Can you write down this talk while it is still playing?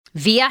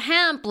Via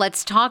Hemp,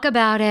 let's talk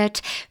about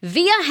it.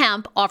 Via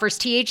Hemp offers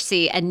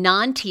THC and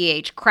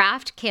non-TH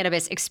craft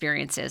cannabis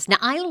experiences. Now,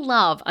 I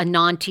love a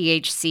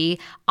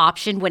non-THC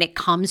option when it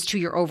comes to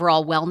your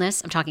overall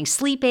wellness. I'm talking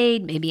sleep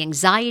aid, maybe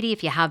anxiety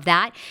if you have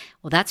that.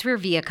 Well, that's where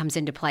Via comes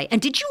into play.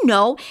 And did you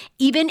know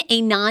even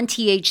a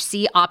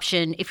non-THC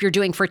option, if you're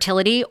doing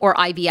fertility or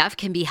IVF,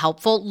 can be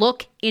helpful?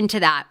 Look into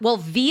that. Well,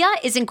 Via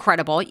is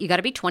incredible. You got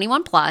to be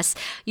 21 plus.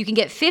 You can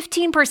get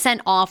 15%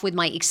 off with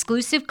my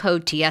exclusive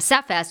code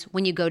TSFS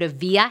when you go to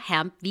Via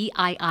Hemp,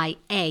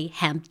 VIIA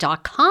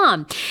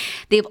hemp.com.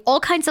 They have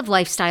all kinds of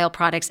lifestyle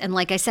products. And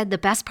like I said, the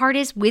best part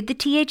is with the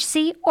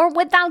THC or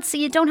without, so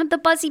you don't have the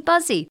buzzy.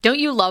 Don't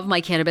you love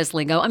my cannabis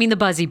lingo? I mean, the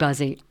buzzy.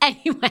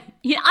 Anyway, I'm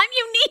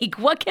unique.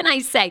 What can I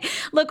say?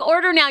 Look,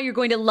 order now. You're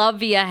going to love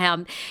Via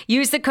Hemp.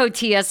 Use the code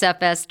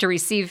TSFS to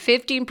receive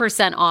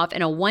 15% off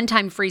and a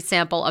one-time free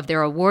sample of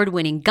their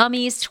award-winning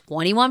gummies,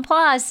 21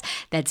 plus.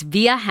 That's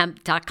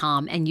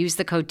viahemp.com, and use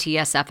the code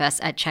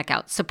TSFS at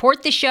checkout.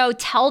 Support the show.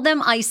 Tell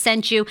them I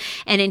sent you,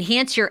 and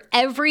enhance your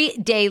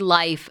everyday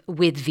life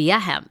with Via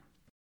Hemp.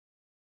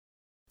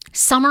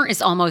 Summer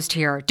is almost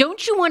here.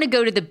 Don't you want to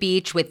go to the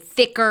beach with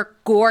thicker,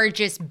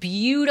 gorgeous,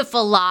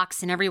 beautiful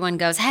locks, and everyone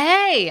goes,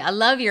 "Hey, I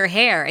love your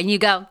hair," and you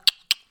go,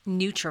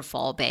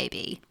 "Nutrafol,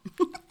 baby."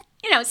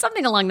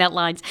 Something along that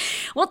lines.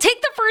 Well,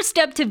 take the first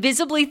step to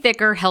visibly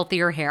thicker,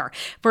 healthier hair.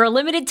 For a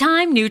limited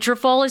time,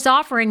 Nutrafol is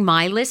offering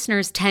my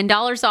listeners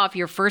 $10 off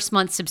your first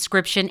month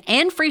subscription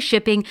and free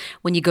shipping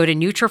when you go to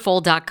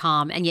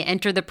Nutrafol.com and you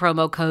enter the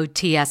promo code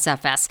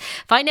TSFS.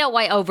 Find out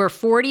why over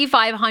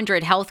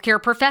 4,500 healthcare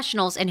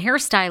professionals and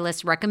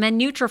hairstylists recommend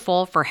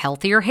Nutrafol for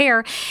healthier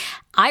hair.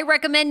 I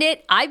recommend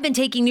it. I've been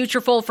taking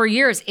Nutrafol for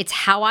years. It's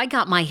how I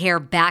got my hair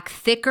back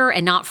thicker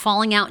and not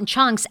falling out in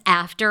chunks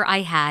after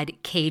I had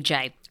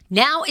KJ.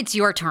 Now it's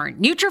your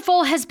turn.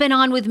 Nutrafol has been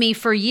on with me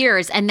for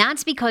years, and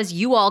that's because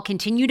you all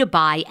continue to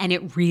buy, and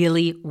it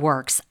really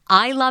works.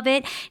 I love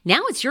it. Now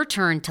it's your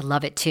turn to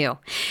love it too.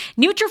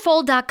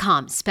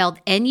 Nutrafol.com,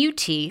 spelled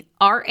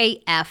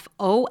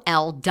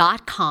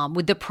Nutrafol.com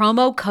with the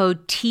promo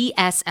code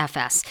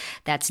TSFS.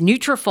 That's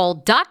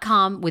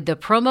Nutrafol.com with the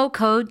promo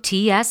code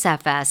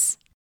TSFS.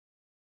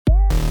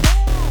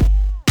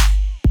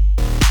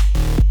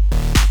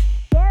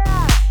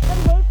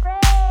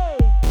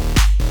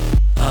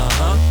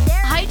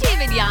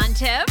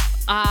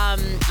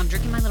 I'm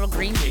drinking my little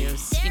green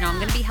juice. I'm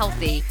going to be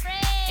healthy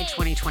in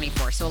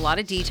 2024. So a lot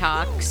of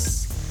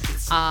detox,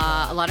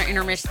 a lot of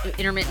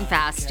intermittent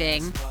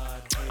fasting.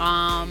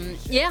 A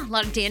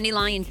lot of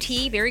dandelion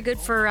tea. Very good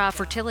for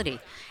fertility.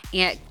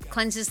 It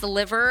cleanses the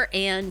liver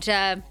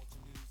and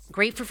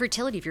great for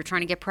fertility if you're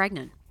trying to get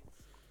pregnant.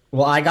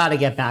 Well, I got to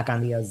get back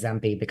on the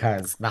Ozempic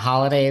because the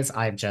holidays,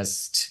 I've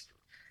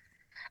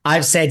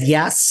said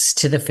yes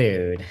to the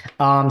food.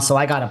 So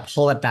I got to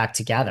pull it back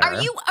together. Are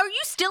you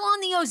still on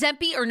the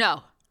Ozempic or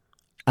no?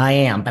 I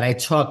am, but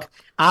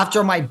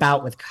after my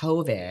bout with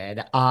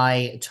COVID,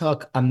 I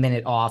took a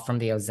minute off from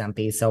the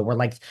Ozempic. So we're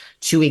like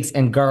 2 weeks,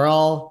 and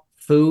girl,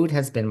 food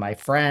has been my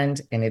friend.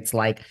 And it's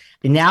like,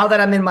 now that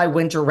I'm in my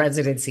winter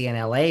residency in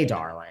LA,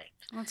 darling.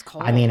 That's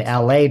cold. I mean,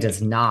 LA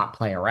does not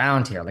play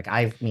around here.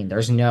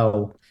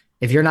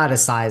 If you're not a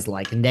size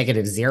like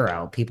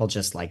 -0, people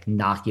just like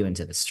knock you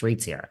into the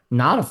streets here.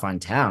 Not a fun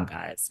town,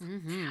 guys.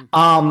 Mm-hmm.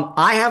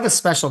 I have a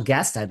special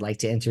guest I'd like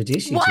to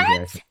introduce you to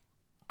here.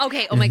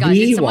 Okay. Oh my God.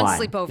 Did someone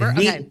sleep over?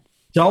 Okay.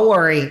 Don't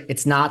worry.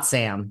 It's not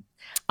Sam.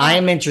 I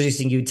am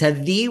introducing you to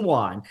the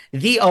one,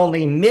 the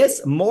only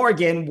Miss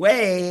Morgan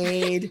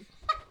Wade.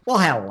 Well,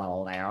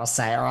 hello there,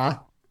 Sarah.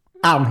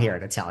 I'm here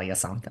to tell you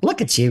something.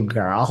 Look at you,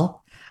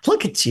 girl.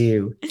 Look at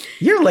you.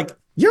 You're like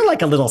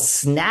a little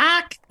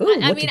snack.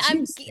 Ooh,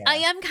 I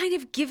am kind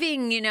of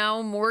giving,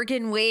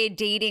 Morgan Wade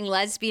dating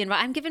lesbian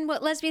vibes. I'm giving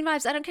lesbian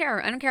vibes. I don't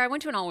care. I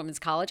went to an all-women's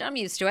college. I'm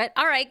used to it.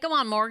 All right, go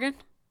on, Morgan.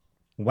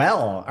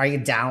 Well, are you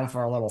down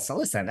for a little? So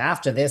listen,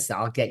 after this,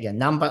 I'll get your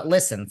number.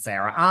 Listen,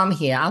 Sarah, I'm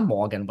here. I'm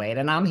Morgan Wade,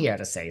 and I'm here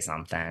to say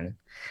something.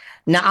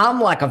 Now,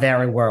 I'm like a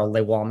very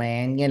worldly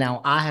woman.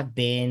 I have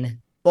been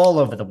all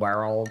over the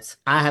world.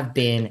 I have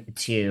been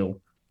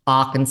to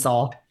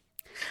Arkansas.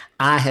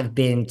 I have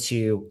been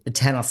to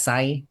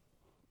Tennessee.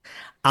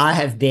 I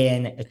have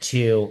been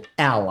to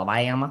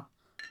Alabama.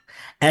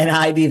 And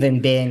I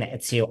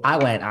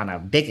went on a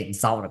big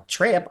exotic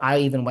trip. I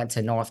even went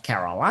to North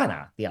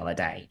Carolina the other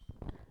day.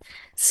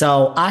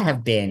 So I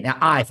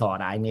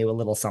thought I knew a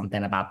little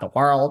something about the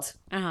world.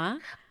 Uh-huh.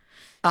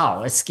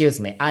 Oh, excuse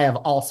me. I have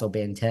also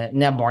been to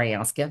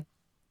Nebraska.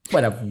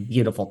 What a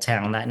beautiful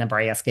town that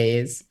Nebraska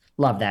is.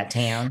 Love that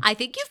town. I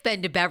think you've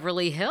been to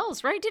Beverly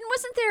Hills, right?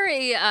 Wasn't there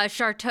a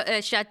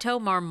Chateau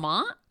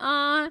Marmont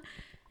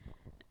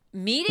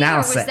meeting? Or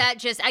was that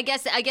just, I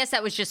guess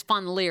that was just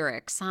fun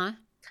lyrics, huh?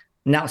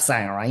 No,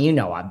 Sarah,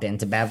 I've been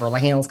to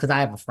Beverly Hills because I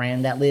have a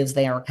friend that lives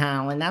there,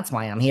 Colin. That's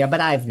why I'm here. But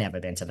I've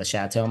never been to the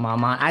Chateau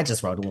Marmont. I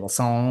just wrote a little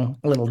song,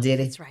 a little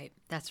ditty.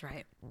 That's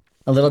right.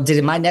 A little ditty.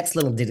 My next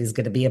little ditty is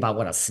going to be about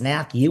what a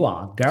snack you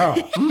are, girl.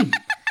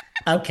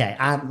 Okay,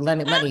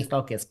 let me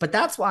focus. But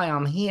that's why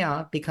I'm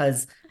here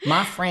because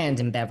my friend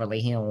in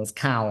Beverly Hills,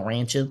 Kyle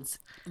Richards,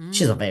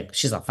 she's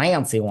a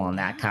fancy one,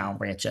 that Kyle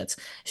Richards.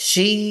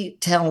 She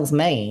tells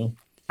me,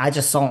 I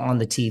just saw on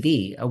the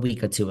TV a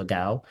week or two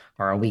ago,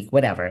 or a week,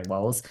 whatever it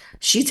was.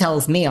 She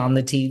tells me on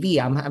the TV,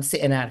 I'm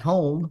sitting at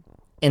home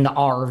in the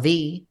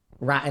RV,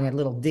 riding a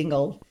little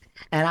dingle,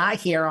 and I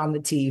hear on the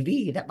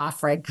TV that my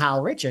friend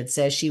Kyle Richards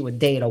says she would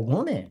date a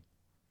woman.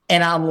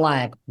 And I'm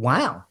like,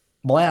 wow,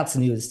 boy, that's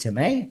news to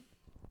me.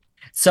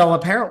 So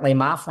apparently,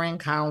 my friend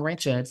Kyle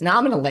Richards, now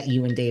I'm going to let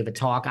you and David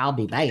talk. I'll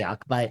be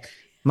back. But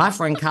my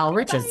friend Kyle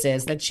Richards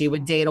says that she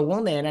would date a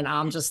woman. And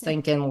I'm just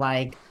thinking,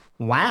 like,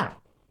 wow,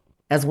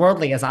 as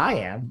worldly as I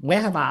am,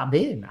 where have I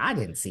been? I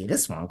didn't see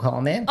this one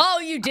coming. Oh,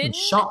 you I'm didn't?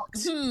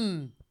 shocked.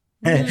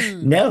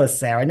 No,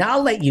 Sarah. Now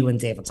I'll let you and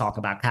David talk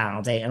about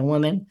Kyle dating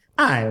women.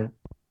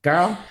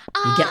 Girl,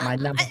 you get my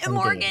number from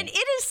Morgan, David.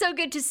 it is so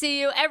good to see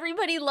you.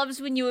 Everybody loves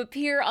when you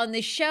appear on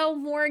the show,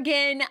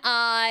 Morgan. And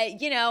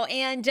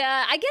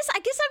I guess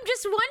I'm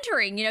just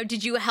wondering,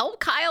 did you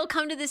help Kyle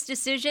come to this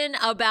decision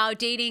about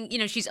dating?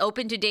 She's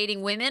open to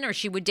dating women, or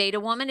she would date a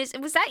woman.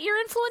 Was that your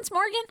influence,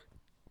 Morgan?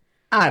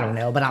 I don't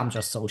know, but I'm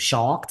just so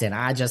shocked, and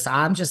I'm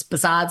just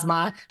besides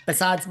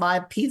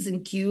my P's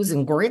and Q's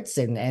and grits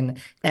and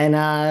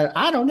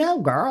I don't know,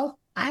 girl.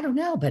 I don't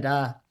know, but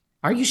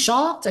are you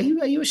shocked? Are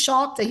you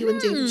shocked? Are you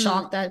indeed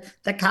shocked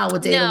that Kyle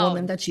would date a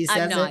woman that she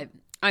says it?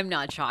 I'm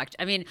not shocked.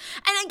 I mean, and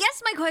I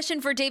guess my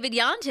question for David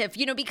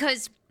Yontif,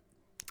 because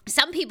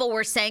some people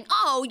were saying,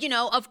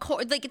 oh, of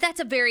course, like that's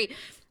a very,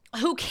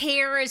 who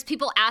cares?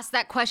 People ask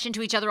that question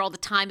to each other all the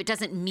time. It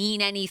doesn't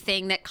mean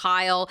anything that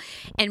Kyle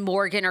and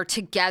Morgan are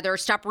together.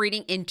 Stop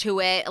reading into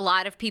it. A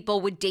lot of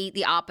people would date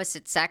the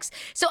opposite sex.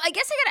 So I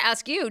guess I got to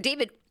ask you,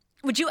 David,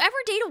 would you ever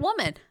date a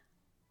woman?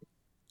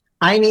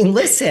 I mean,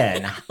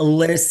 listen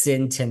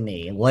to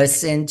me.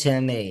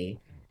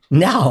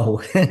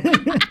 No.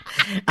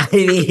 I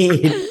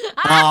mean,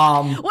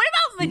 what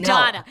about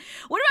Madonna? no.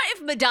 What about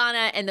if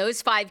Madonna and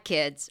those 5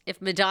 kids,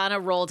 if Madonna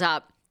rolled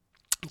up,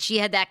 she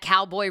had that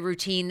cowboy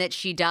routine that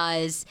she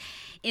does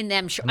in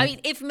them. I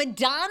mean, if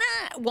Madonna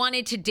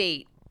wanted to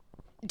date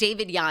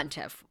David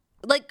Yontif,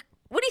 like,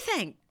 what do you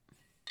think?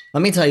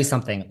 Let me tell you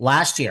something.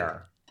 Last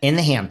year in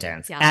the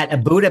Hamptons at a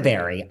Buddha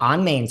Berry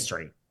on Main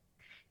Street,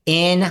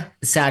 in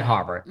Sag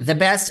Harbor, the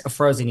best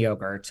frozen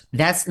yogurt.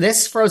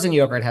 This frozen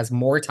yogurt has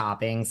more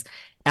toppings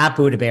at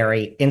Buddha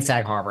Berry in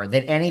Sag Harbor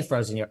than any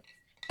frozen yogurt.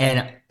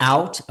 And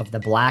out of the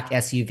black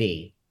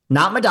SUV,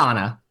 not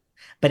Madonna,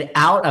 but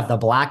out of the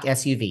black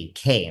SUV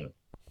came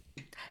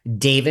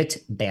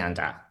David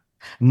Banda,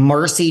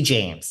 Mercy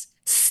James,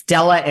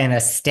 Stella and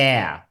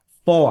Astaire,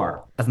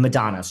 4 of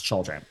Madonna's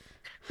children,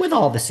 with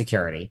all the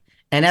security.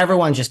 And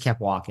everyone just kept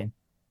walking.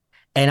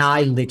 And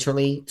I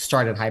literally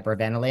started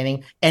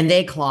hyperventilating, and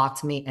they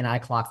clocked me and I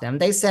clocked them.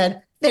 They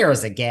said,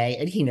 there's a gay,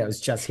 and he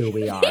knows just who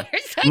we are.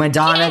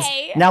 Madonna's.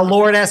 Gay. Now,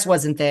 Lourdes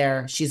wasn't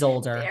there. She's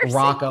older. There's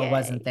Rocco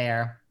wasn't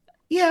there.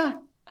 Yeah.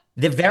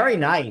 They're very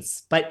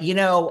nice. But,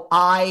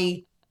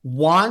 I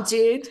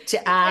wanted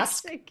to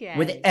ask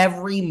with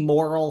every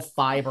moral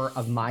fiber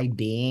of my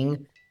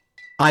being,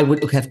 I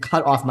would have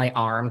cut off my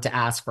arm to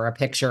ask for a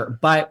picture.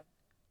 But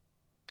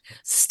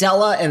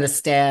Stella and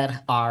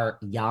Astaire are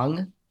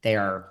young.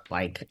 They're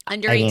like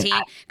under 18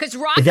 because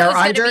they're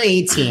under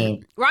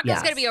 18.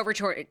 Rocco's going to be over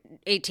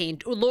 18.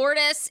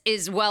 Lourdes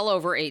is well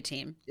over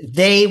 18.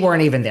 They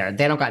weren't even there.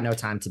 They don't got no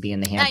time to be in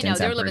the Hamptons. I know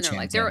they're living their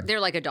life. They're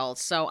like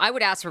adults. So I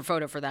would ask for a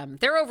photo for them.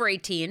 They're over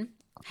 18.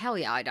 Hell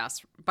yeah, I'd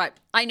ask. But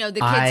I know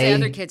the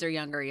other kids are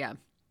younger. Yeah.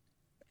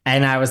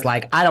 And I was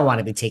like, I don't want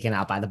to be taken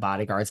out by the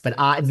bodyguards, but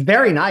it's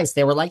very nice.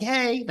 They were like,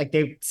 hey, like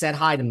they said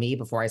hi to me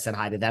before I said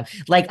hi to them.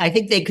 Like, I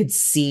think they could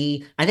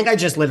see, I think I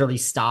just literally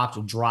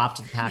stopped, dropped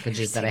the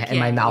packages that I had, and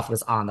my mouth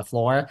was on the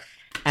floor.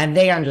 And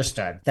they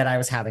understood that I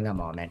was having a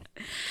moment.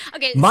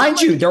 Okay, mind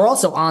you, they're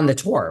also on the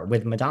tour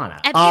with Madonna.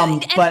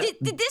 But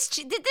did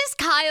this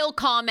Kyle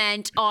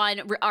comment on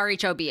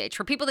RHOBH?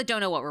 For people that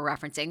don't know what we're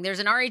referencing, there's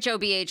an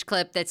RHOBH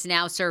clip that's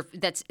now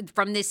that's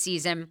from this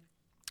season.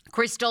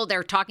 Crystal,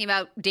 they're talking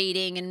about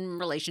dating and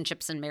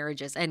relationships and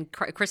marriages. And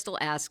Crystal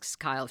asks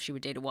Kyle if she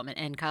would date a woman.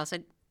 And Kyle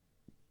said,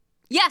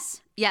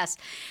 yes.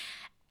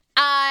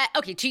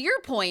 Okay, to your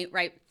point,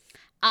 right?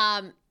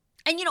 And,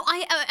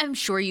 I'm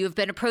sure you have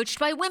been approached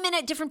by women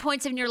at different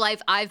points in your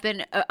life. I've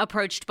been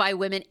approached by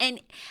women.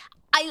 And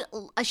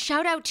a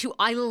shout out to,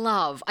 I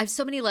have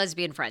so many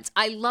lesbian friends.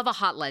 I love a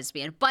hot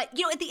lesbian. But,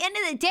 at the end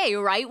of the day,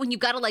 right, when you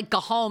got to, like,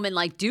 go home and,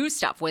 like, do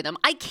stuff with them,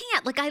 I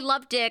can't. Like, I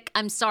love dick.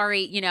 I'm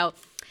sorry,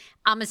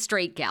 I'm a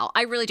straight gal.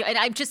 I really do. And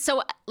I'm just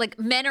so, like,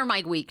 men are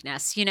my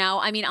weakness,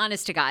 I mean,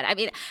 honest to God. I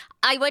mean,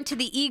 I went to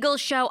the Eagles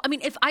show. I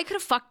mean, if I could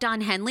have fucked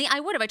Don Henley, I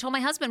would have. I told my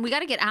husband, we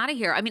got to get out of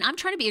here. I mean, I'm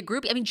trying to be a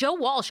groupie. I mean, Joe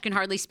Walsh can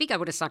hardly speak. I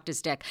would have sucked his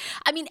dick.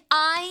 I mean,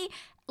 I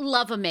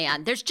love a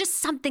man. There's just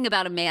something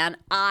about a man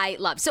I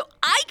love. So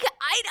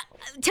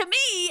to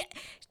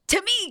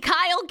me,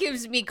 Kyle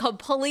gives me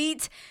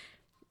complete,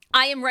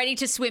 I am ready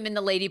to swim in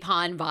the lady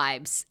pond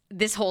vibes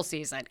this whole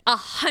season.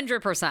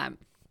 100%.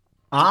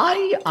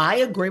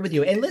 I agree with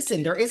you. And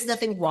listen, there is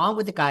nothing wrong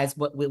with it, guys.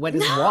 What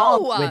is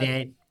wrong with No.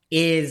 it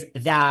is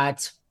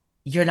that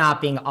you're not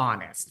being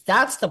honest.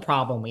 That's the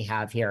problem we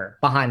have here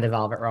behind the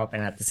velvet rope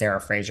and at the Sarah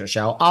Fraser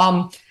show.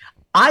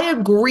 I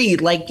agree.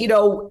 Like,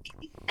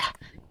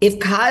 if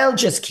Kyle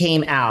just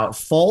came out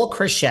full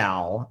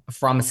Chriselle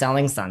from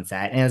Selling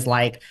Sunset and is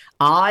like,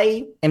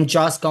 I am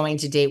just going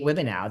to date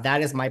women now.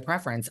 That is my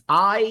preference.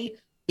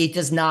 It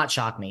does not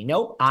shock me.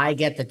 Nope. I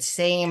get the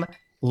same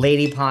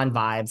Lady Pond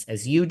vibes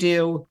as you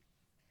do.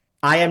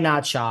 I am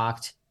not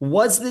shocked.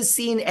 Was this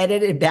scene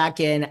edited back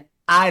in?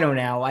 I don't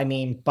know. I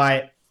mean,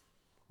 but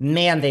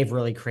man, they've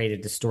really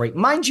created the story.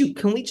 Mind you,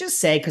 can we just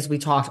say, because we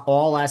talked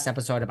all last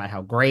episode about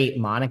how great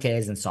Monica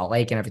is in Salt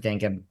Lake and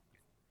everything, and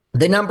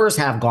the numbers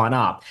have gone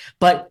up,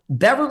 but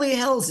Beverly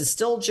Hills is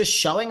still just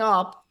showing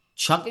up,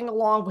 chugging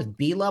along with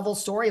B-level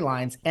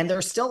storylines, and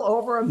they're still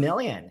over 1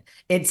 million.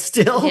 It's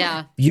still,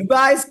 Yeah. you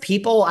guys,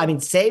 people, I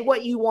mean, say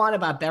what you want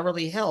about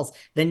Beverly Hills.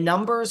 The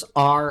numbers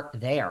are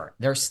there.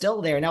 They're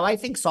still there. Now, I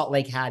think Salt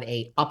Lake had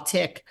a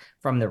uptick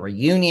from the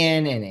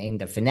reunion and in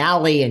the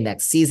finale and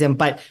next season,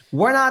 but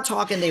we're not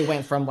talking they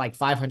went from like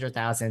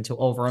 500,000 to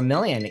over 1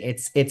 million.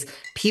 It's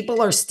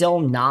people are still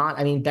not,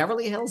 I mean,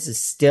 Beverly Hills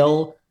is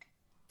still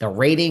the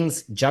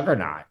ratings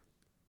juggernaut.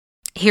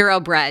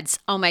 Hero breads.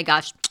 Oh my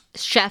gosh.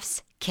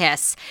 Chef's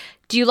kiss.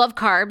 Do you love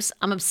carbs?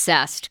 I'm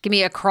obsessed. Give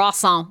me a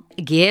croissant.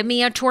 Give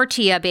me a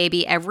tortilla,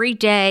 baby, every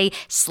day,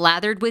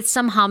 slathered with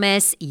some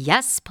hummus.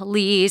 Yes,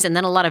 please. And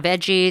then a lot of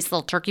veggies, a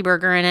little turkey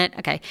burger in it.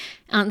 Okay.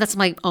 That's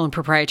my own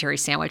proprietary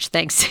sandwich.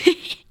 Thanks.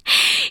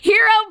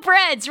 Hero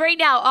breads right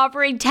now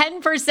offering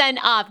 10%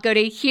 off. Go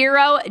to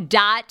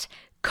hero.co.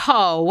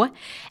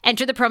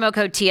 Enter the promo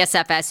code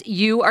TSFS.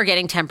 You are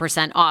getting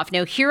 10% off.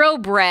 Now, Hero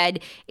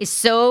bread is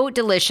so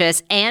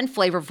delicious and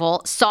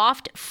flavorful,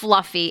 soft,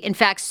 fluffy. In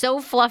fact, so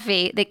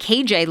fluffy that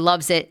KJ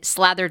loves it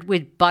slathered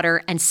with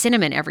butter and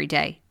cinnamon every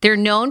day. They're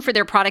known for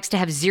their products to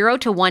have 0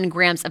 to 1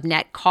 grams of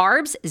net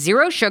carbs,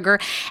 0 sugar,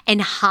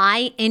 and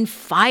high in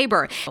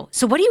fiber.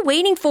 So what are you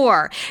waiting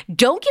for?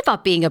 Don't give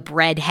up being a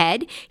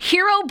breadhead.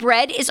 Hero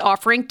Bread is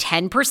offering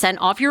 10%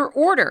 off your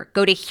order.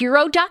 Go to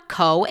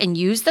hero.co and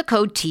use the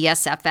code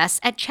TSFS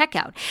at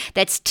checkout.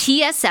 That's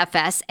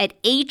TSFS at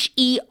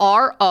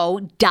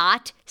HERO.CO.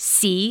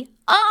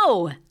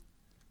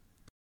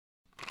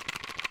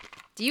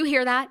 Do you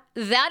hear that?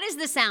 That is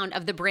the sound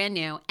of the brand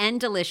new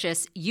and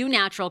delicious Eu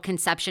Natural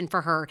Conception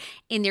for Her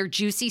in their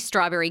juicy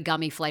strawberry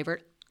gummy flavor.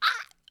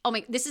 Oh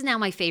my, this is now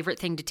my favorite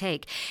thing to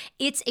take.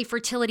 It's a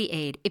fertility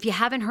aid. If you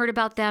haven't heard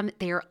about them,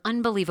 they are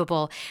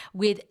unbelievable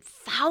with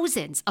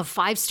thousands of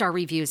 5-star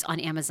reviews on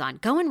Amazon.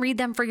 Go and read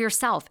them for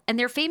yourself. And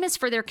they're famous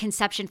for their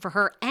Conception for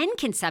Her and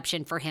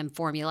Conception for Him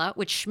formula,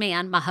 which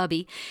Schman, my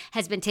hubby,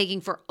 has been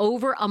taking for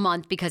over a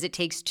month because it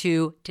takes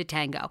 2 to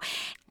tango.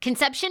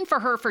 Conception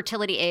for Her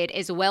fertility aid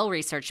is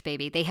well-researched,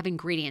 baby. They have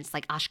ingredients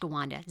like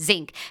ashwagandha,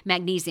 zinc,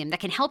 magnesium that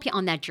can help you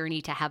on that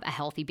journey to have a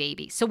healthy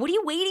baby. So what are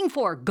you waiting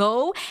for?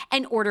 Go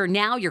and order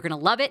now. You're going to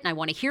love it, and I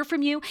want to hear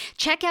from you.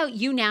 Check out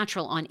Eu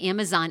Natural on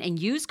Amazon and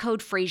use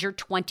code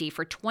Fraser20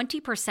 for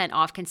 20%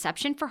 off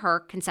Conception for Her,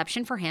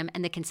 Conception for Him,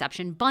 and the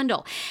Conception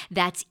Bundle.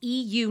 That's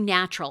EU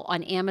Natural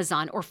on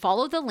Amazon, or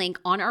follow the link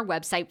on our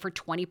website for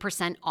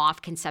 20%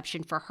 off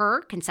Conception for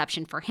Her,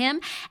 Conception for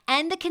Him,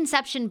 and the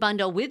Conception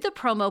Bundle with the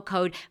promo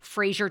code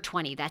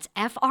Fraser20. That's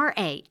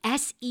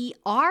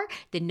Fraser,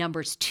 the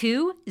numbers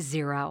 20.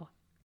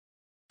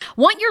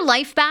 Want your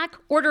life back?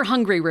 Order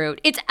Hungry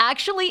Root. It's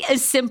actually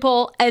as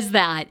simple as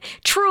that.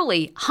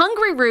 Truly,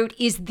 Hungry Root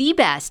is the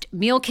best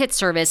meal kit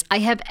service I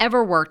have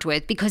ever worked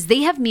with because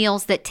they have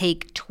meals that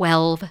take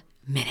 12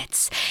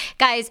 minutes.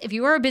 Guys, if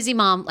you are a busy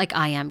mom like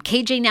I am,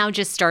 KJ now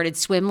just started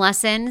swim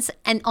lessons.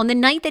 And on the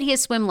night that he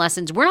has swim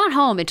lessons, we're not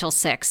home until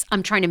 6.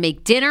 I'm trying to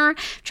make dinner,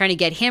 trying to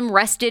get him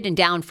rested and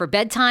down for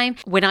bedtime.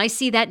 When I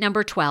see that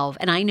number 12,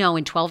 and I know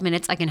in 12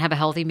 minutes I can have a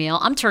healthy meal,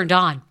 I'm turned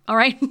on. All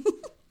right.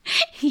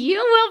 You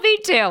will be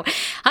too.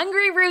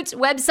 Hungry Root's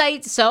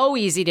website, so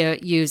easy to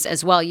use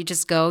as well. You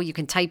just go, you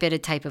can type in a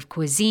type of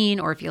cuisine,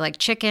 or if you like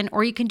chicken,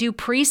 or you can do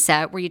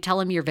preset where you tell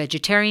them you're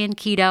vegetarian,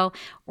 keto,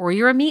 or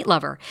you're a meat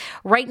lover.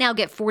 Right now,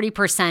 get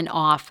 40%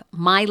 off.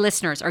 My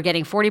listeners are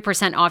getting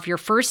 40% off your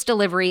first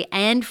delivery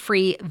and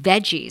free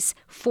veggies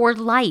for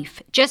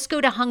life. Just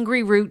go to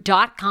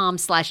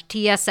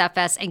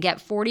hungryroot.com/TSFS and get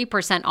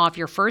 40% off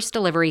your first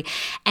delivery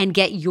and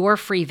get your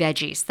free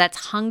veggies.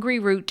 That's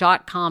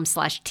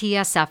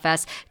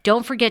hungryroot.com/TSFS.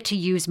 Don't forget to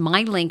use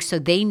my link so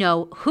they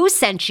know who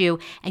sent you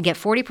and get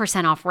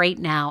 40% off right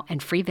now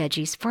and free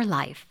veggies for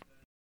life.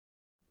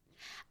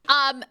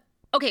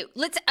 Okay,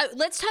 let's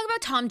talk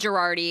about Tom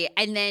Girardi,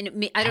 and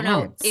then I don't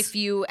know if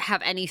you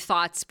have any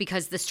thoughts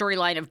because the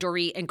storyline of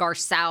Dorit and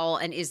Garcelle,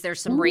 and is there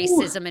some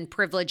racism and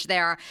privilege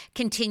there,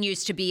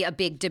 continues to be a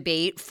big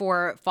debate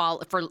for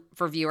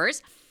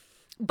viewers.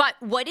 But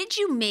what did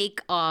you make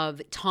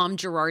of Tom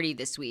Girardi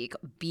this week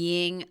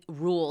being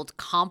ruled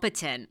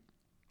competent,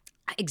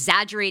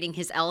 exaggerating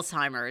his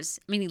Alzheimer's?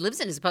 I mean, he lives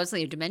in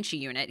supposedly a dementia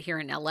unit here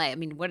in LA. I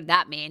mean, what did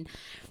that mean?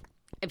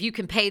 If you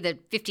can pay the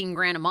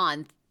 $15,000 a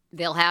month,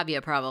 they'll have you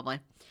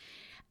probably.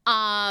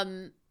 I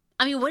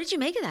mean, what did you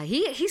make of that?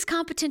 He's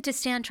competent to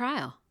stand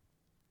trial.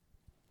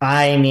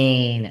 I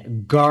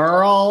mean,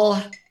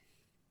 girl,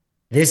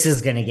 this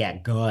is going to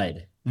get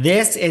good.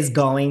 This is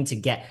going to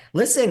get.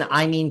 Listen,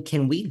 I mean,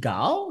 can we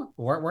go?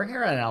 We're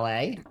here in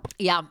LA.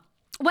 Yeah.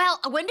 Well,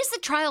 when does the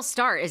trial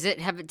start? Does it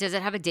have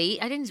a date?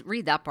 I didn't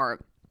read that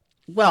part.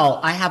 Well,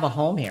 I have a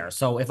home here.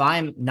 So if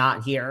I'm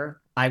not here,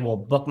 I will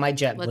book my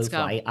Let's JetBlue go.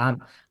 flight.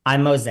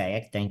 I'm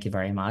Mosaic. Thank you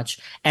very much.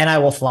 And I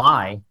will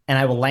fly and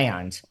I will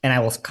land and I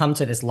will come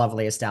to this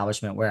lovely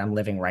establishment where I'm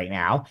living right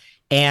now.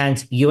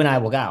 And you and I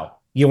will go.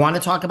 You want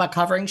to talk about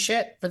covering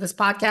shit for this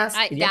podcast?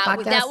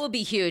 That will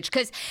be huge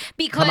because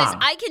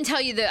I can tell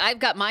you that I've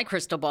got my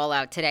crystal ball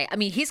out today. I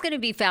mean, he's going to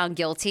be found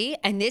guilty,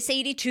 and this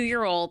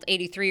 82-year-old,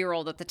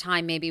 83-year-old at the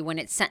time, maybe when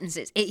it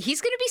sentences, he's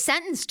going to be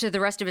sentenced to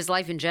the rest of his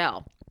life in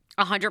jail.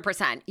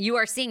 100%. You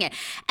are seeing it,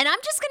 and I'm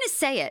just going to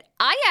say it.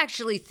 I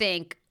actually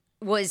think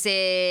was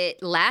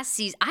it last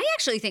season? I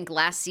actually think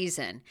last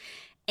season,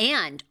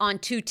 and on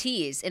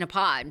 2Ts in a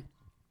pod.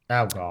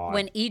 Oh God.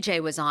 When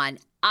EJ was on.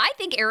 I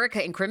think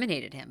Erica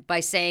incriminated him by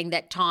saying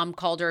that Tom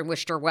called her and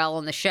wished her well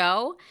on the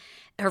show,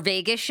 her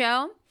Vegas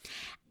show.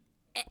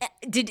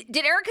 Did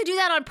Erica do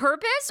that on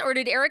purpose, or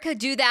did Erica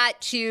do that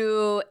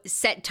to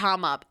set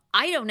Tom up?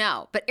 I don't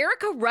know. But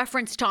Erica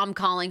referenced Tom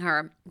calling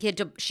her.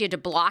 She had to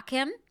block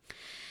him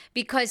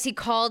because he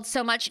called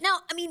so much. Now,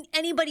 I mean,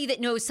 anybody that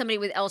knows somebody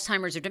with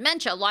Alzheimer's or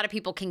dementia, a lot of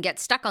people can get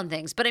stuck on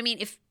things. But I mean,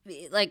 if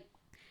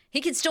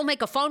he can still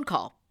make a phone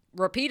call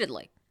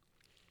repeatedly.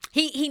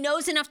 He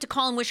knows enough to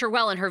call and wish her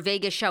well in her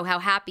Vegas show how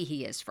happy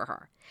he is for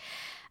her.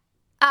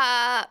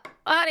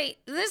 Honey,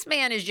 this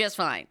man is just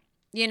fine.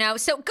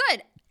 So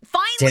good.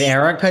 Finally. Did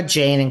Erica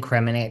Jane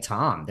incriminate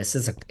Tom? This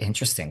is an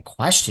interesting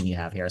question you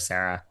have here,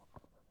 Sarah.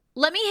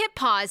 Let me hit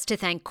pause to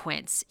thank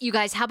Quince. You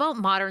guys, how about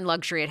modern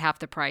luxury at half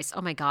the price?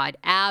 Oh my God,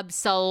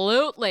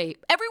 absolutely.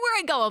 Everywhere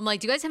I go, I'm like,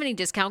 do you guys have any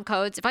discount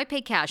codes? If I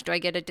pay cash, do I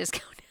get a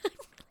discount?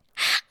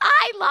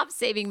 I love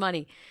saving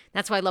money.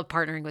 That's why I love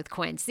partnering with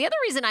Quince. The other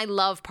reason I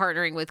love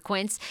partnering with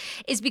Quince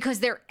is because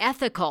they're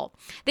ethical.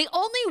 They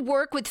only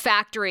work with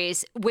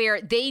factories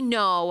where they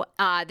know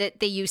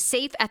that they use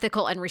safe,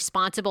 ethical, and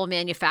responsible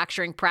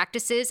manufacturing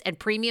practices and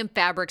premium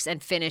fabrics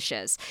and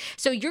finishes.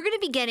 So you're going to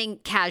be getting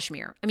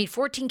cashmere.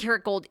 14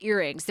 karat gold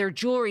earrings. Their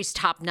jewelry's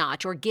top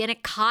notch.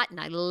 Organic cotton.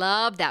 I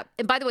love that.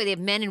 And by the way, they have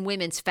men and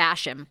women's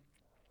fashion.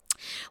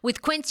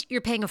 With Quince,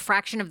 you're paying a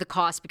fraction of the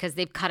cost because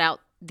they've cut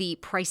out the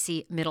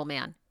pricey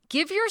middleman.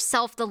 Give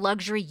yourself the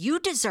luxury you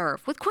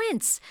deserve with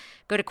Quince.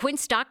 Go to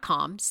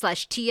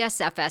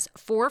quince.com/TSFS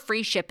for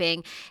free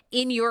shipping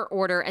in your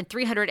order and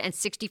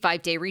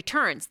 365-day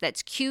returns.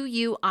 That's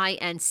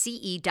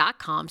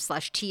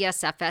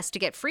QUINCE.com/TSFS to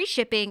get free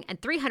shipping and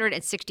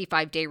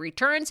 365-day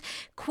returns.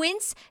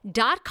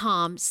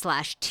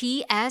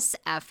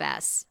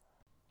 Quince.com/TSFS.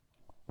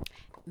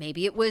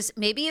 Maybe it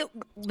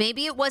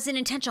wasn't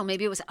intentional.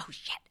 Maybe it was, oh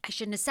shit, I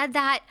shouldn't have said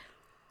that.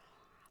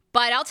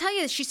 But I'll tell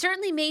you, she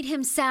certainly made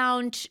him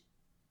sound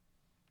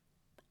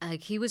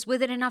like he was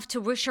with it enough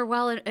to wish her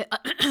well. How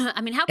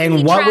can and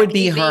you what track would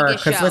be a her?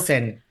 Vegas Because show?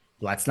 listen,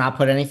 let's not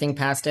put anything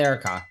past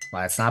Erica.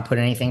 This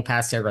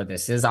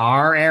is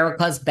our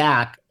Erica's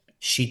back.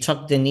 She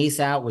took Denise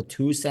out with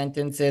 2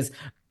 sentences.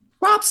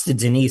 Props to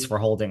Denise for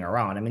holding her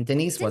own.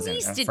 Denise wasn't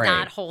afraid. Denise did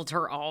not hold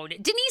her own.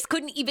 Denise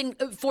couldn't even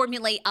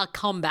formulate a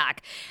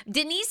comeback.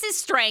 Denise's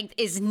strength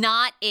is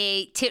not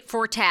a tit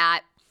for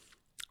tat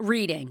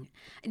reading.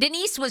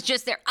 Denise was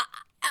just there.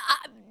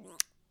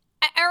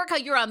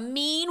 Erica, you're a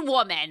mean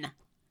woman.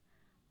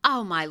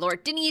 Oh, my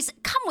Lord. Denise,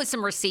 come with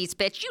some receipts,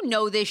 bitch. You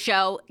know this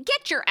show.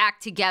 Get your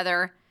act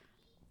together.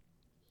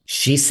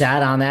 She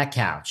sat on that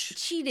couch.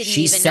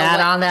 She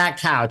sat on that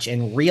couch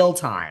in real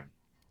time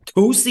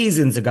 2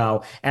 seasons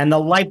ago, and the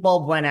light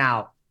bulb went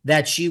out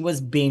that she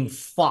was being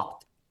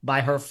fucked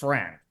by her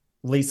friend,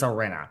 Lisa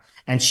Rinna.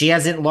 And she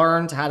hasn't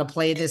learned how to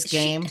play this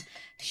game.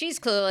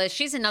 She's clueless.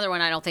 She's another one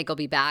I don't think will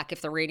be back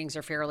if the ratings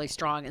are fairly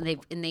strong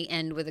and they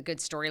end with a good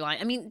storyline.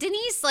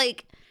 Denise,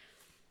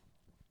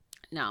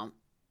 no.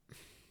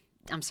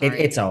 I'm sorry.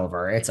 It's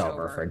over. It's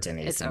over for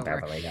Denise and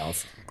Beverly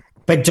Hills.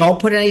 But don't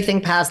put anything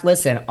past,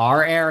 listen,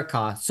 our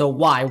Erica. So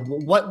why?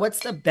 What's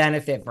the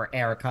benefit for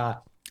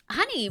Erica?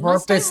 Honey,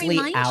 must I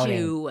remind outing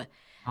you?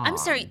 I'm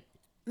sorry.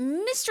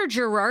 Mr.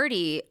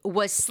 Girardi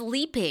was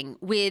sleeping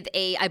with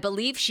I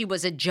believe she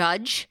was a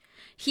judge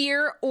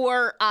here,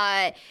 or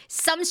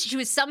she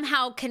was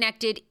somehow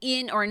connected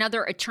or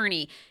another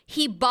attorney.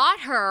 He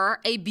bought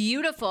her a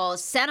beautiful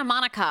Santa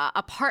Monica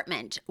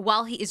apartment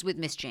while he is with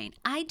Miss Jane.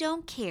 I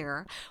don't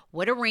care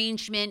what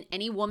arrangement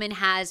any woman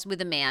has with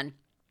a man.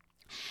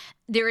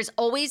 There is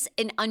always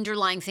an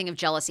underlying thing of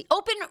jealousy.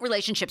 Open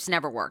relationships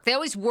never work. They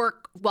always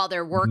work while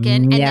they're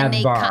working, and then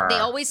they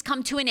always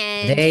come to an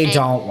end. They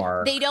don't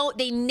work.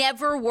 They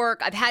never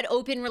work. I've had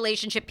open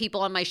relationship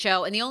people on my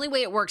show, and the only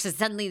way it works is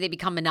suddenly they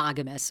become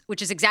monogamous,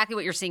 which is exactly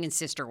what you're seeing in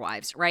Sister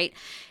Wives, right?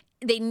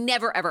 They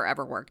never, ever,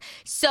 ever work.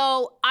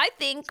 So I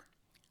think,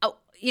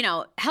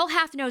 hell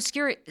hath no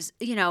fury,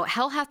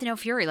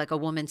 like a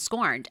woman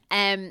scorned.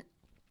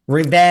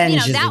 Revenge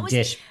is that a was,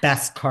 dish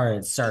best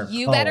served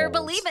you better cold.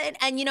 believe it.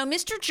 And,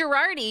 Mr.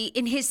 Girardi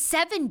in his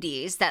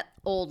 70s, that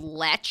old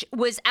lech,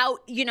 was out,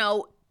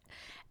 buying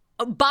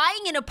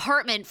an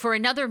apartment for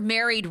another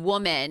married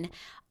woman.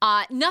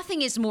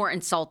 Nothing is more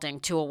insulting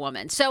to a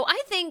woman. So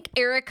I think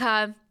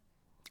Erica,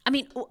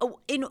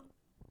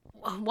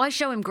 why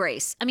show him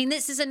grace? I mean,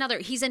 he's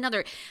another.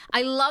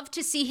 I love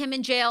to see him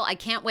in jail. I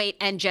can't wait.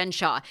 And Jen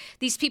Shaw.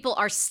 These people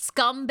are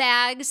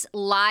scumbags,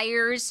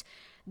 liars.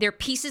 They're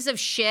pieces of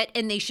shit,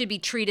 and they should be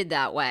treated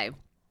that way.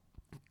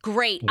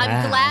 Great. Wow.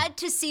 I'm glad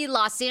to see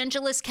Los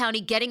Angeles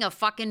County getting a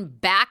fucking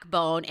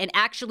backbone and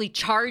actually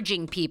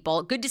charging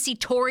people. Good to see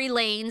Tory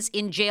Lanez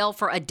in jail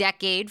for a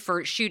decade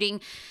for shooting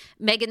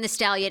Megan Thee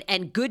Stallion,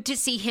 and good to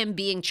see him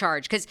being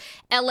charged because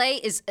LA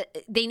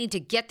they need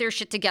to get their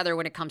shit together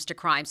when it comes to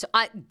crime. So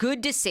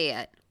good to see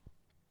it.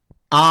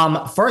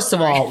 First of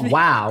all,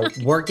 wow,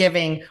 we're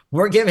giving,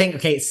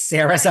 okay,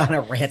 Sarah's on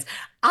a rant.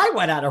 I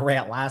went on a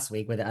rant last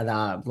week with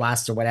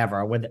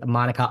with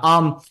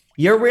Monica.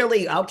 You're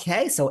really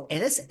okay. So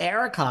this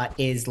Erica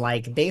is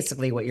like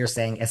basically what you're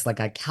saying. It's like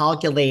a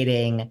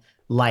calculating,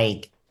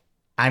 like,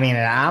 I mean,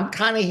 I'm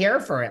kind of here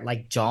for it.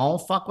 Like, don't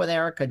fuck with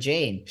Erica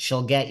Jane.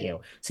 She'll get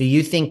you. So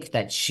you think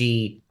that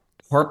she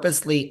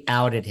purposely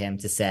outed him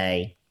to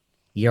say,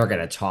 you're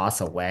going to toss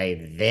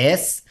away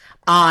this?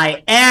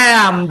 I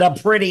am the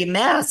pretty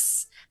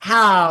mess.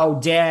 How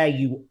dare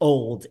you,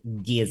 old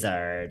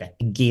gizzard,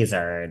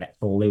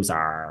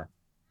 loser.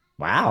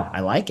 Wow,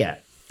 I like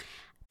it.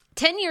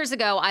 10 years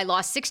ago, I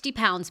lost 60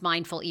 pounds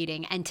mindful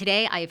eating, and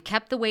today I have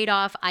kept the weight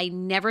off. I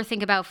never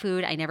think about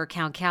food. I never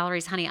count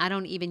calories. Honey, I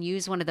don't even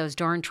use one of those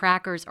darn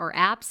trackers or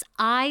apps.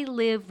 I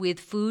live with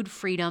food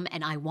freedom,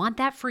 and I want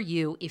that for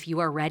you if you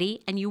are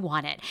ready and you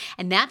want it.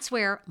 And that's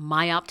where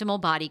My Optimal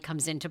Body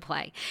comes into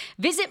play.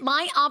 Visit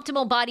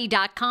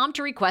myoptimalbody.com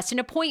to request an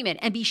appointment,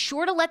 and be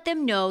sure to let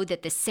them know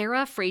that the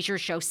Sarah Fraser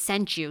Show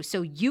sent you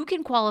so you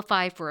can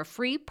qualify for a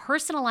free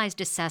personalized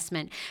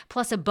assessment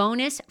plus a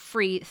bonus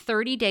free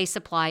 30-day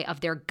supply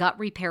of their gut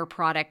repair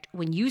product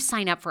when you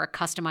sign up for a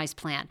customized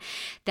plan.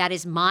 That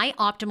is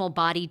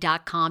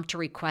myoptimalbody.com to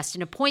request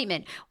an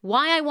appointment.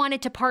 Why I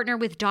wanted to partner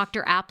with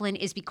Dr. Applin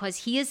is because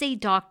he is a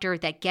doctor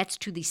that gets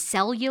to the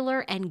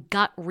cellular and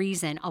gut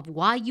reason of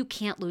why you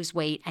can't lose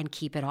weight and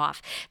keep it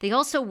off. They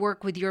also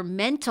work with your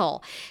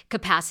mental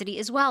capacity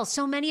as well.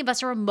 So many of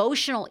us are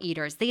emotional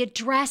eaters. They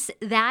address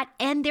that,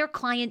 and their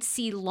clients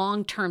see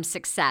long-term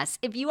success.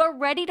 If you are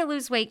ready to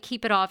lose weight,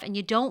 keep it off, and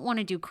you don't want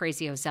to do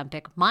crazy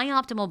Ozempic,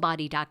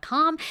 myoptimalbody.com,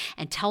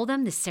 and tell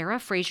them the Sarah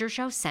Fraser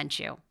Show sent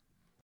you.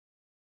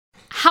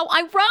 How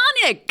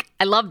ironic.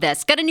 I love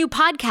this. Got a new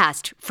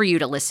podcast for you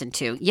to listen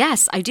to.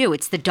 Yes, I do.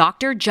 It's the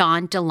Dr.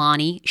 John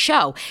Delaney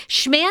Show.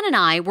 Schman and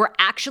I were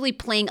actually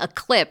playing a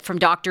clip from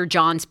Dr.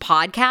 John's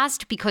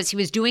podcast because he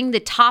was doing the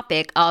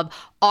topic of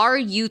are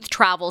youth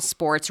travel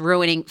sports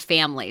ruining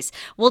families?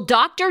 Well,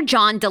 Dr.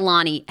 John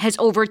Delaney has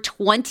over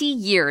 20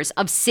 years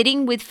of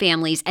sitting with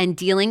families and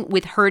dealing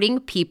with hurting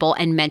people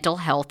and mental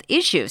health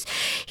issues.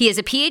 He has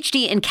a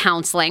PhD in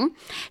counseling.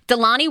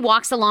 Delaney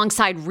walks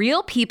alongside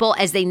real people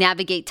as they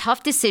navigate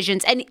tough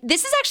decisions. And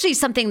this is actually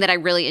something that I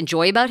really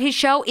enjoy about his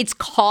show. It's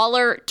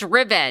caller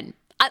driven.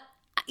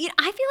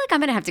 I feel like I'm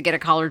going to have to get a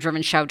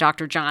caller-driven show,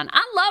 Dr. John.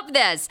 I love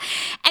this.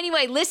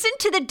 Anyway, listen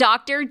to the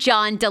Dr.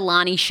 John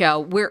Delaney Show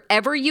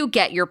wherever you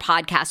get your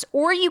podcast,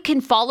 or you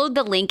can follow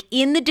the link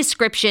in the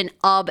description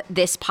of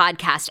this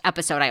podcast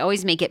episode. I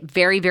always make it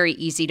very, very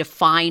easy to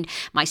find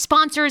my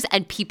sponsors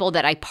and people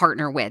that I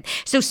partner with.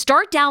 So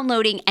start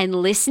downloading and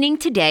listening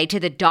today to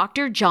the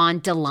Dr. John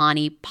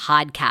Delaney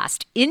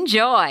podcast.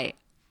 Enjoy.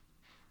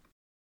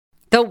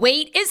 The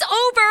wait is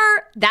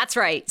over. That's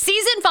right.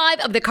 Season 5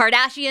 of The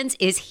Kardashians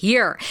is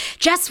here.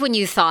 Just when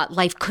you thought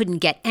life couldn't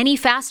get any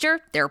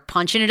faster, they're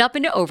punching it up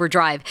into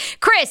overdrive.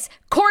 Kris,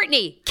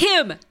 Kourtney,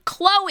 Kim,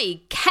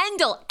 Khloe,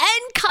 Kendall,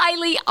 and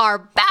Kylie are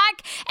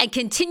back and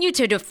continue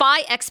to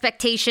defy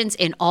expectations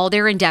in all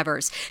their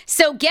endeavors.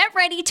 So get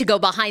ready to go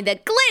behind the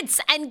glitz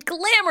and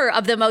glamour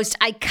of the most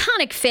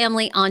iconic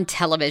family on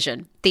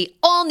television. The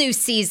all-new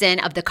season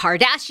of The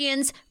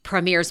Kardashians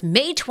premieres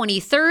May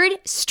 23rd,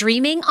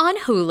 streaming on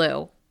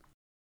Hulu.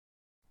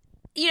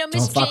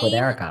 Miss Don't fuck with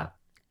Jane Erica.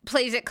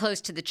 plays it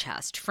close to the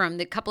chest from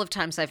the couple of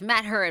times I've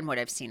met her and what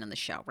I've seen on the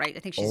show, right? I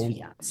think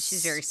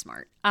she's very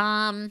smart.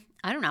 I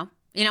don't know.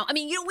 We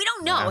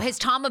don't know. Wow. Has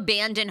Tom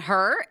abandoned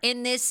her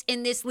in this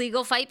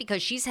legal fight?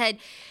 Because she's had,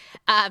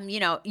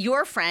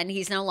 your friend,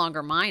 he's no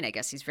longer mine. I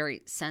guess he's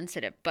very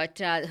sensitive. But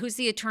who's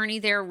the attorney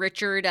there?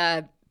 Richard.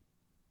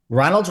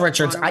 Ronald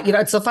Richards.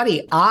 It's so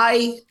funny.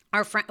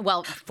 Our friend,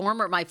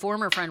 my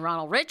former friend,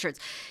 Ronald Richards,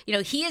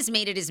 he has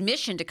made it his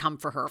mission to come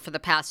for her for the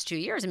past 2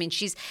 years. I mean,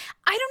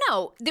 I don't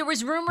know. There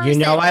was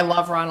rumors. I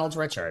love Ronald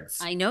Richards.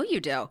 I know you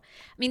do. I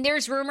mean,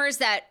 there's rumors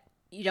that,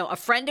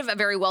 a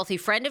very wealthy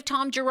friend of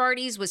Tom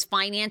Girardi's was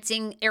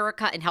financing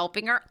Erica and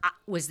helping her.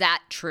 Was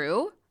that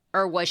true?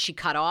 Or was she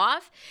cut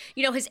off?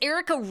 Has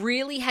Erica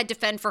really had to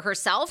fend for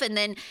herself? And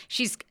then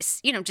she's,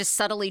 just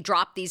subtly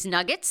dropped these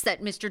nuggets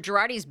that Mr.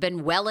 Girardi's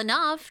been well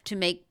enough to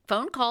make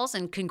phone calls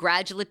and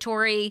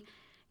congratulatory,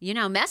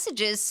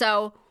 messages.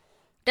 So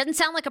doesn't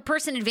sound like a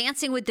person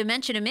advancing with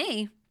dementia to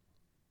me.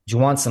 Do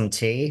you want some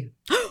tea?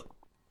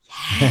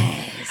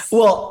 Yes.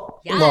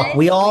 Well, Yes. look,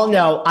 we all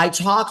know I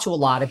talk to a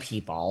lot of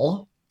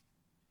people,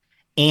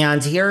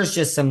 and here's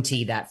just some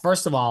tea that,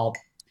 first of all,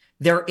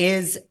 there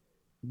is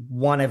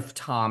one of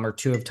Tom or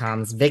two of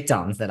Tom's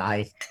victims that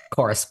I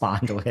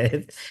correspond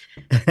with.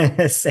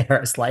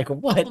 Sarah's like,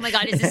 what? Oh my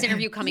God, is this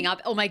interview coming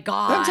up? Oh my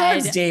God.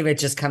 Sometimes David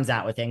just comes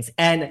out with things.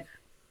 And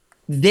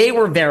they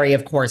were very,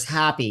 of course,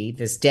 happy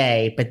this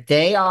day, but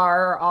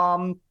they're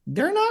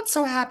not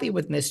so happy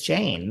with Miss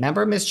Jane.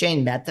 Remember, Miss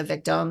Jane met the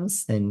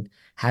victims and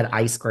had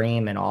ice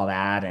cream and all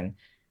that. And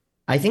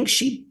I think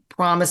she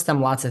promised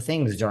them lots of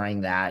things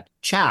during that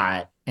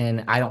chat.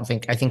 And I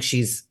think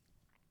she's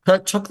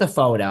took the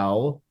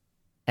photo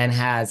and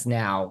has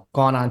now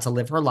gone on to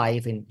live her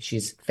life, and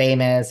she's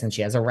famous and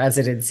she has a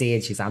residency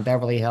and she's on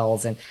Beverly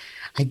Hills. And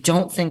I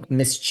don't think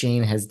Miss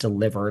Jane has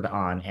delivered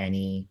on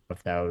any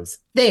of those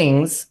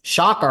things.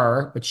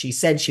 Shocker, but she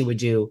said she would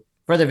do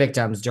for the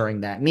victims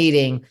during that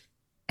meeting.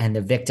 And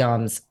the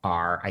victims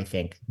are, I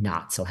think,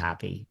 not so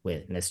happy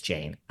with Miss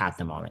Jane at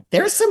the moment.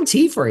 There's some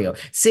tea for you.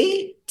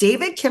 See,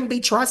 David can be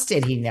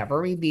trusted. He never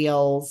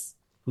reveals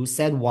who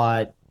said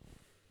what.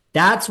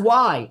 That's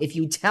why if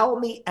you tell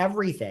me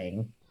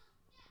everything,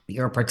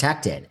 you're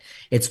protected.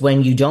 It's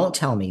when you don't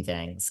tell me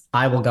things,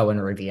 I will go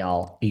and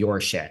reveal your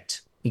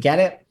shit. You get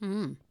it?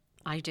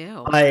 I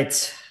do.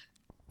 But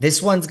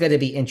this one's going to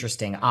be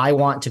interesting. I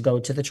want to go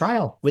to the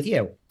trial with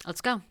you. Let's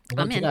go.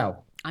 I'm in.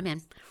 I'm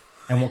in.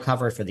 And we'll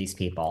cover it for these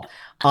people.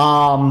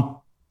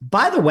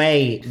 By the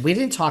way, we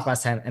didn't talk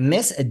last time.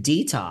 Miss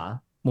Adita,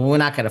 well, we're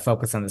not going to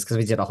focus on this because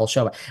we did a whole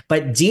show,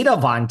 but Dita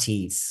Von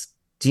Teese.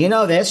 Do you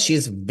know this?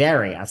 She's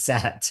very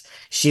upset.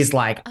 She's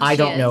like, I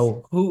don't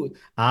know who.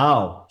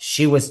 Oh,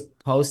 she was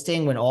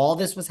posting when all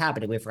this was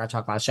happening. We forgot to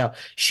talk about the show.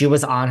 She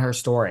was on her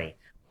story.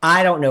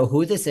 I don't know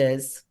who this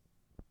is.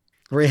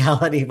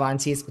 Reality Von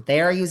Teese, but they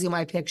are using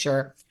my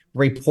picture.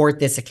 Report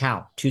this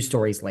account 2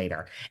 stories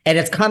later. And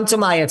it's come to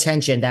my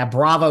attention that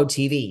Bravo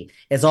TV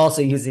is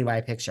also using my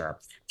picture.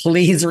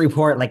 Please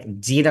report. Like,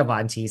 Dita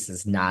Von Teese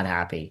is not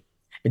happy.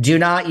 Do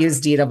not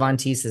use Dita Von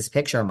Teese's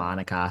picture,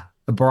 Monica.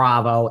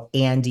 Bravo,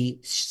 Andy,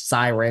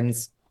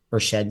 Sirens, or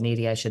Shed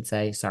Media, I should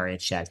say. Sorry,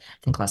 it's Shed. I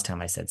think last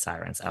time I said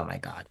Sirens. Oh my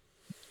God.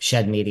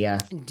 Shed Media.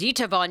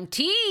 Dita Von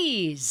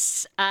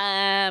Teese.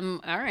 All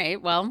right.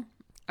 Well,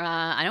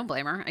 I don't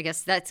blame her. I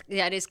guess that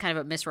is kind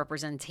of a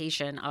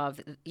misrepresentation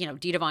of,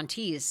 Dita Von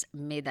Teese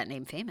made that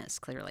name famous,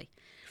 clearly.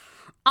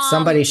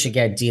 Somebody should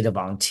get Dita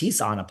Von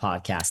Teese on a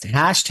podcast.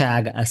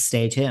 Hashtag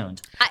stay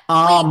tuned.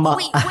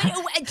 Wait.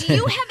 Do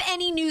you have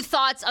any new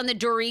thoughts on the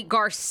Dorit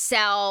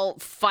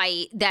Garcelle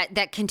fight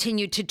that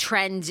continued to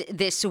trend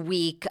this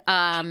week?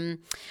 I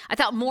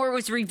thought more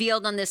was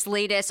revealed on this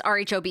latest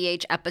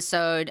RHOBH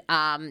episode.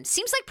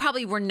 Seems like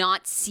probably we're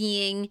not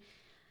seeing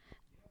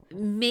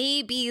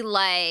maybe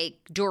like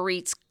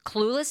Dorit's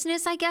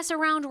cluelessness, I guess,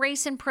 around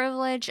race and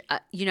privilege. I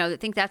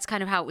think that's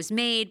kind of how it was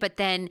made. But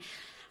then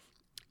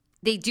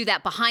they do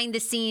that behind the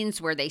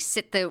scenes where they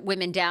sit the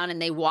women down and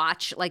they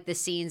watch like the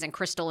scenes, and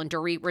Crystal and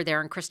Dorit were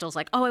there, and Crystal's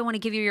like, oh, I want to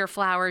give you your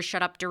flowers.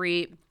 Shut up,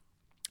 Dorit.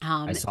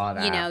 I saw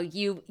that.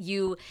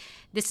 You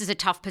this is a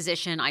tough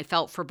position. I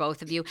felt for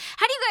both of you.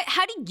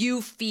 How do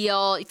you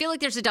feel? You feel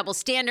like there's a double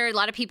standard. A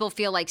lot of people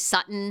feel like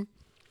Sutton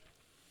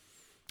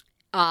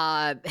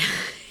has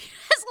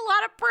a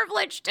lot of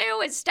privilege too,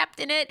 has stepped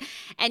in it.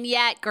 And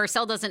yet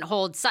Garcelle doesn't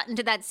hold Sutton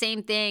to that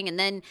same thing. And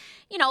then,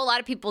 a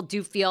lot of people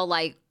do feel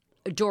like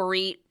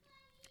Dorit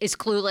is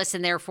clueless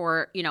and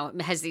therefore,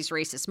 has these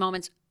racist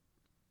moments.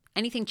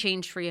 Anything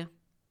changed for you?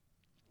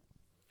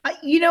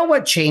 You know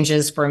what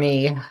changes for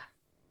me?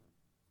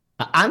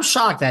 I'm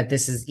shocked that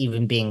this is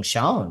even being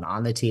shown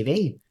on the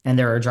TV and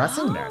they're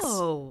addressing this.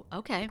 Oh,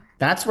 okay.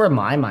 That's where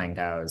my mind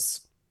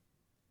goes.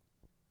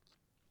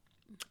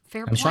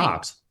 Fair point. I'm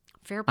shocked.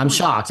 Fair point. I'm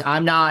shocked.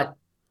 I'm not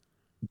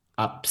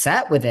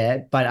upset with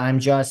it, but I'm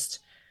just,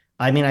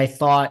 I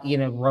thought,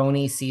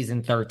 Roni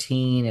season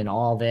 13 and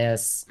all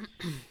this.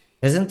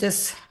 Isn't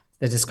this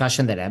the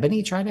discussion that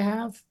Ebony tried to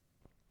have?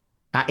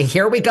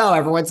 Here we go.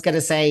 Everyone's going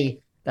to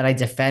say that I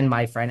defend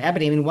my friend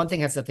Ebony. One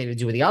thing has nothing to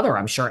do with the other.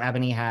 I'm sure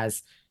Ebony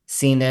has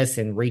seen this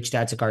and reached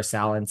out to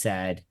Garcelle and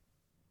said,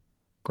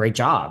 great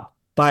job.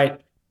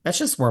 But that's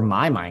just where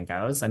my mind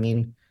goes.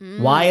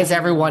 Why is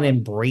everyone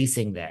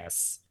embracing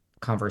this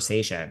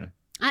conversation?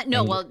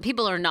 Well,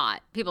 people are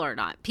not.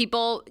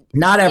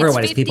 Not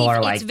everyone is. People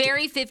are like. It's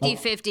very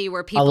 50-50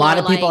 where people a lot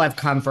of people have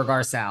come for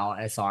Garcelle,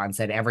 I saw, and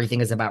said,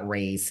 everything is about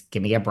race.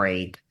 Give me a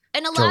break.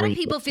 And a lot of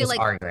people feel like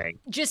arguing.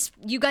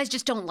 you guys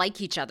just don't like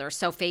each other.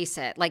 So face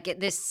it. Like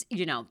this,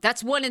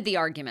 that's one of the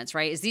arguments,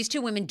 right? Is these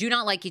two women do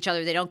not like each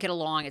other. They don't get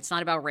along. It's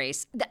not about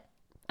race.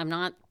 I'm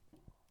not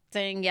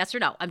saying yes or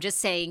no. I'm just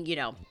saying,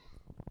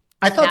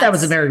 I thought that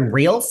was a very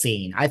real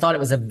scene. I thought it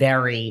was a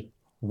very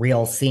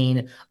real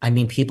scene.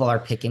 People are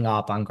picking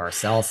up on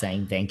Garcelle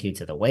saying thank you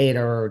to the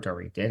waiter.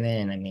 Dorit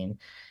didn't.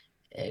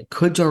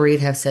 Could Dorit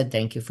have said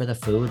thank you for the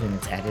food and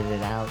it's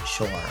edited out?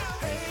 Sure.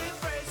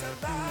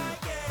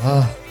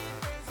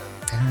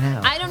 I don't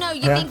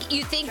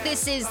you think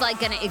this is like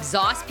going to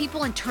exhaust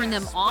people and turn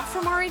them off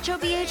from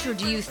RHOBH, or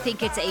do you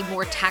think it's a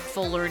more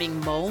tactful learning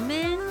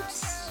moment?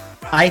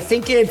 I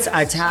think it's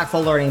a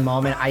tactful learning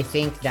moment. I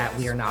think that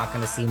we are not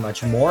going to see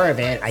much more of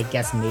it. I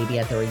guess maybe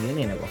at the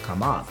reunion it will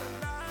come up.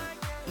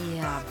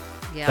 Yeah.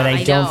 But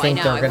I don't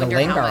think they're going to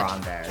linger much.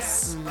 on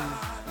this.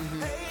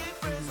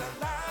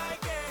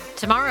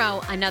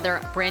 Tomorrow, another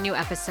brand new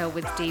episode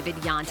with David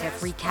Yontef,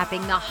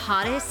 recapping the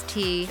hottest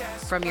tea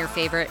from your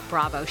favorite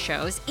Bravo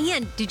shows.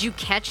 And did you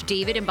catch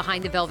David in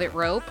Behind the Velvet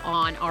Rope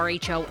on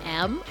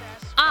RHOM?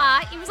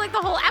 It was like the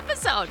whole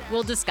episode.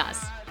 We'll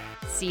discuss.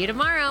 See you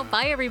tomorrow.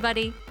 Bye,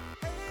 everybody.